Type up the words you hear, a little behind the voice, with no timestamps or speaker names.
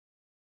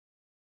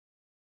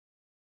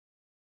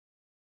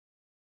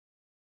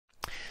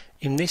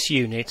In this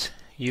unit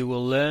you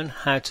will learn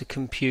how to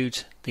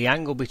compute the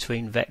angle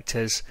between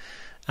vectors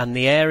and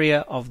the area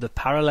of the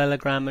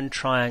parallelogram and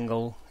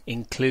triangle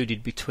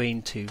included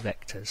between two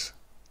vectors.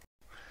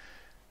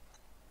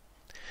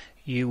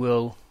 You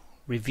will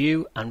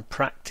review and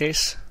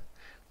practice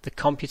the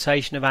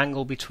computation of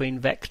angle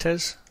between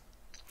vectors,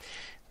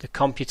 the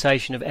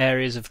computation of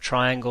areas of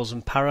triangles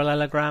and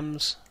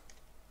parallelograms,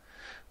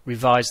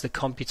 revise the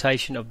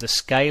computation of the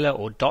scalar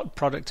or dot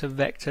product of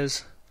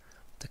vectors,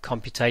 the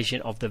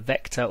computation of the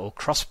vector or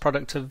cross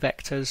product of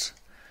vectors,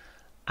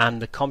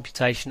 and the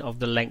computation of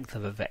the length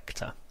of a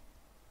vector.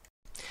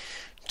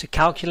 To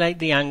calculate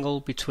the angle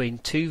between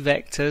two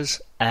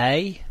vectors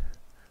A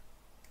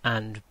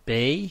and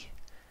B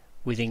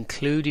with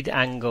included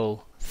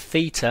angle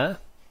theta,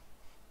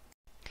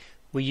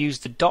 we use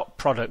the dot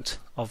product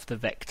of the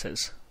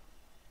vectors.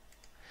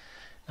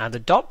 Now the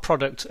dot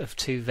product of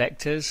two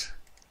vectors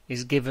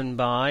is given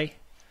by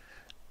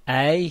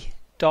A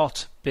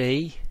dot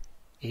B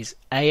is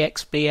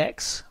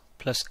AXBX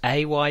plus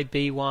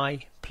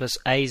AYBY plus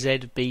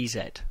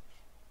AZBZ.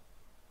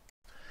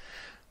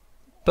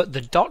 But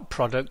the dot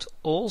product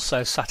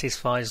also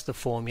satisfies the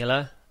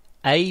formula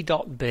A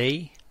dot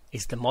B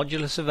is the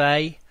modulus of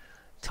A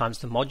times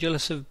the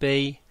modulus of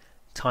B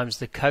times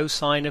the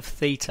cosine of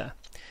theta,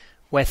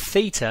 where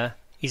theta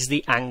is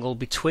the angle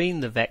between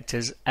the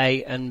vectors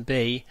A and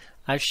B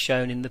as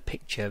shown in the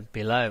picture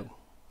below.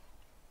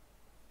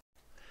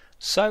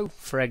 So,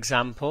 for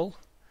example,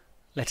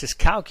 let us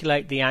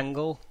calculate the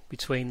angle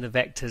between the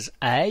vectors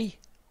A,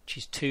 which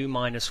is 2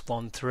 minus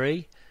 1,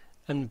 3,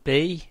 and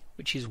B,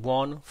 which is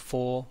 1,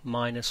 4,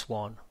 minus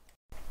 1.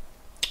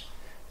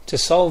 To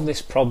solve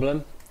this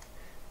problem,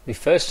 we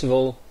first of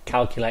all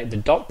calculate the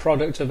dot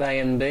product of A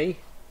and B,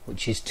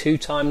 which is 2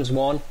 times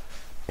 1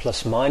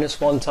 plus minus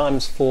 1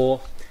 times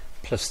 4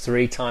 plus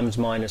 3 times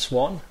minus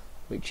 1,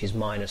 which is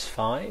minus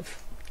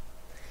 5.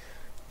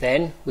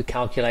 Then we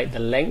calculate the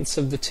lengths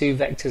of the two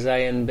vectors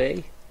A and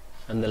B,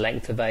 and the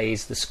length of A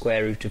is the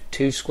square root of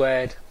 2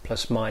 squared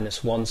plus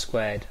minus 1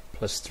 squared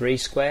plus 3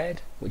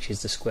 squared, which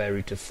is the square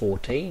root of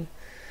 14,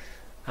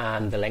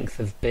 and the length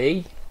of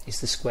B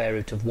is the square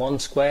root of 1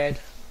 squared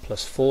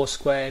plus 4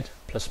 squared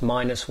plus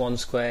minus 1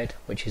 squared,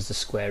 which is the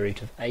square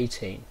root of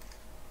 18.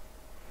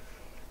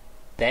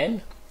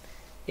 Then,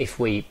 if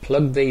we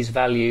plug these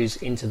values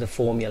into the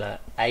formula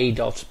A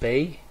dot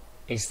B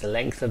is the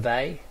length of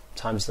A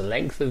times the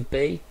length of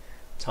B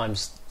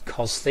times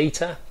cos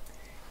theta,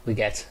 we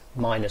get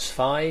minus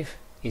 5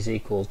 is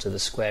equal to the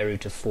square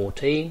root of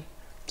 14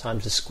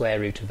 times the square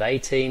root of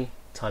 18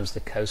 times the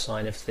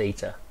cosine of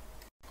theta.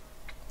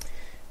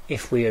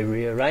 If we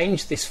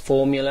rearrange this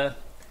formula,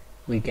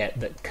 we get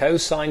that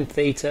cosine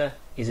theta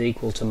is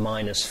equal to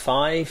minus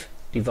 5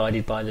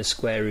 divided by the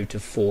square root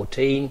of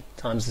 14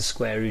 times the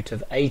square root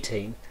of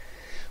 18,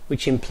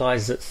 which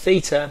implies that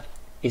theta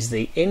is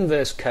the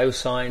inverse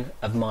cosine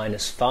of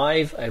minus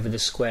 5 over the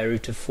square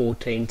root of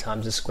 14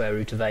 times the square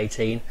root of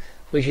 18,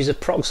 which is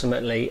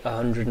approximately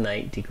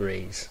 108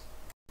 degrees.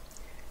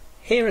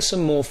 Here are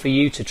some more for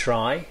you to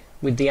try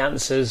with the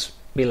answers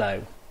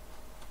below.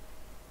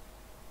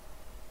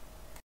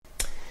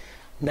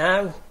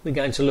 Now we're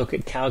going to look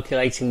at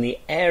calculating the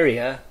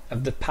area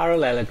of the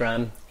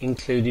parallelogram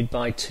included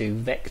by two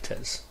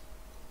vectors.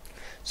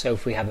 So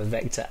if we have a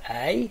vector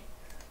A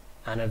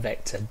and a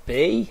vector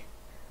B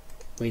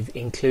with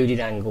included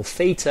angle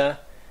theta,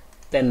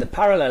 then the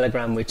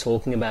parallelogram we're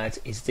talking about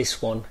is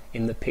this one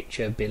in the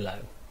picture below.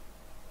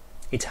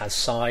 It has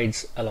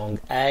sides along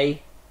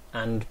A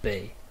and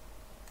B.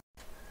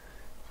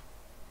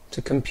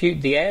 To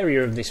compute the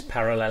area of this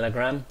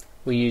parallelogram,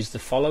 we use the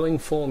following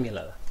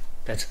formula,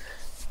 that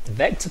the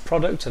vector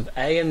product of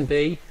A and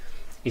B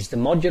is the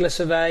modulus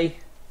of A,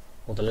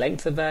 or the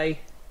length of A,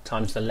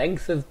 times the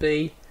length of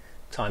B,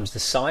 times the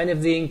sine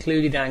of the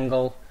included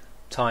angle,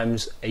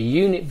 times a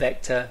unit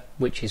vector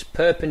which is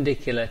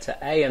perpendicular to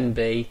A and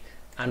B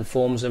and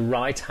forms a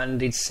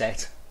right-handed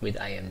set with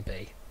A and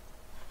B.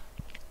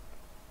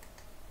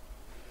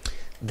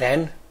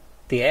 Then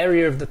the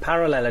area of the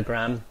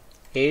parallelogram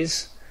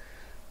is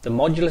the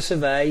modulus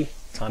of A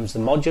times the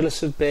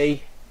modulus of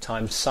B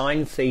times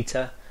sine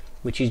theta,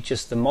 which is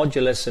just the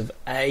modulus of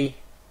A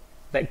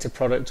vector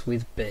product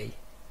with B.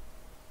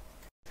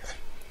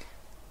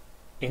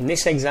 In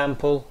this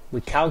example,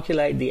 we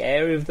calculate the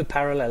area of the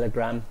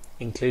parallelogram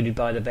included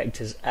by the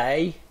vectors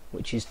A,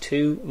 which is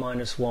 2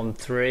 minus 1,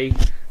 3,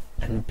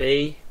 and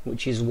B,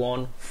 which is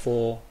 1,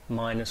 4,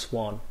 minus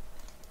 1.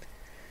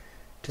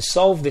 To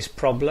solve this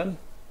problem,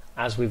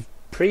 as we've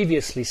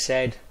previously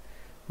said,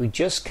 we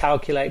just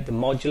calculate the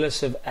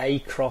modulus of A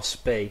cross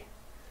B.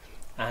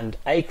 And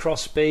A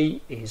cross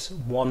B is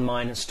 1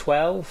 minus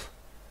 12,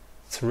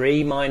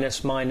 3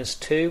 minus minus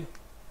 2,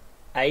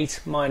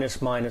 8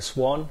 minus minus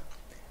 1,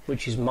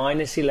 which is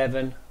minus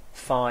 11,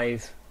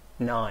 5,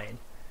 9.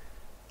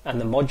 And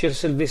the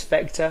modulus of this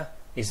vector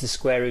is the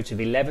square root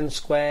of 11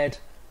 squared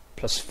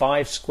plus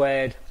 5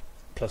 squared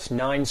plus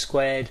 9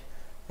 squared,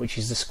 which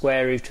is the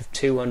square root of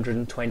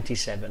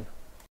 227.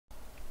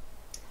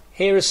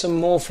 Here are some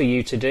more for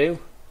you to do.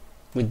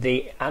 with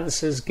the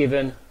answers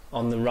given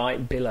on the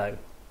right below.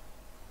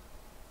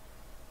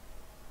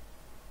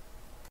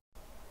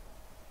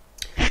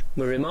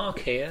 We remark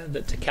here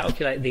that to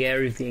calculate the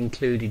area of the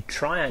included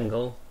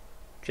triangle,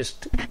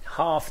 just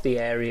half the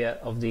area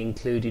of the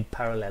included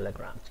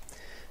parallelogram.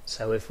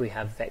 So if we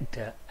have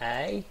vector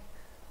A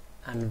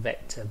and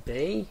vector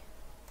B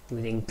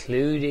with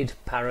included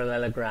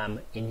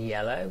parallelogram in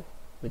yellow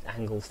with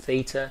angle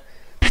theta,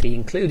 the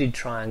included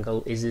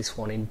triangle is this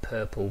one in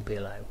purple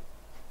below.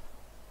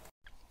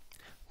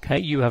 Okay,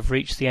 you have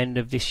reached the end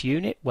of this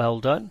unit. Well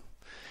done.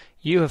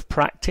 You have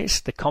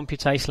practiced the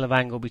computation of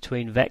angle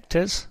between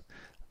vectors,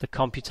 the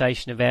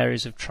computation of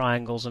areas of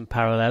triangles and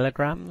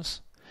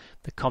parallelograms,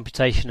 the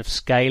computation of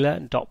scalar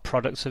and dot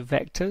products of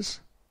vectors,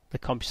 the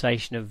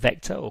computation of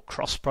vector or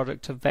cross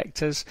product of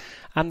vectors,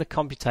 and the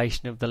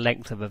computation of the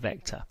length of a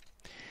vector.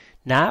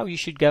 Now you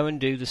should go and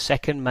do the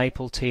second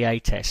Maple TA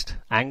test,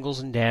 angles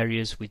and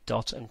areas with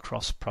dot and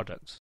cross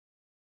products.